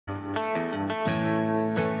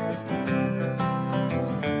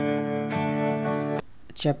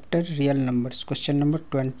Chapter Real Numbers. Question number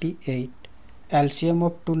 28. LCM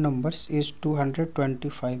of two numbers is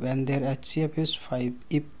 225 and their HCF is 5.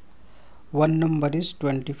 If one number is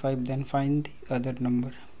 25, then find the other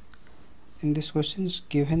number. In this question is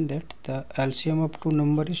given that the LCM of two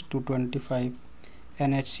number is 225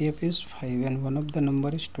 and HCF is 5 and one of the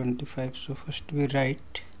number is 25. So first we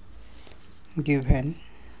write given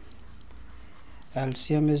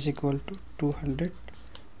LCM is equal to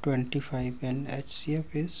 225 and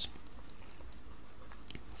HCF is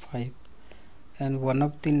 5 and one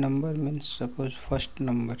of the number means suppose first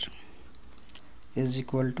number is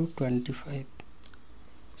equal to 25.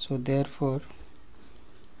 So therefore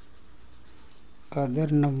other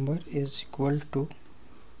number is equal to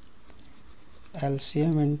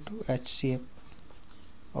LCM into HCF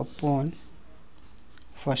upon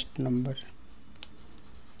first number.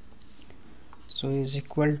 So is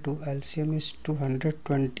equal to LCM is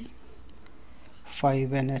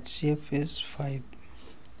 225 and HCF is 5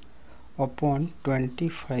 upon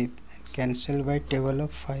 25 and cancel by table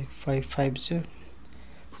of 5. 5 5s are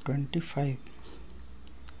 25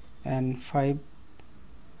 and 5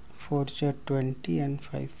 4s are 20 and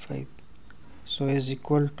 5 5. So is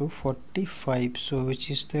equal to 45. So which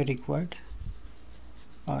is the required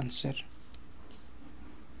answer.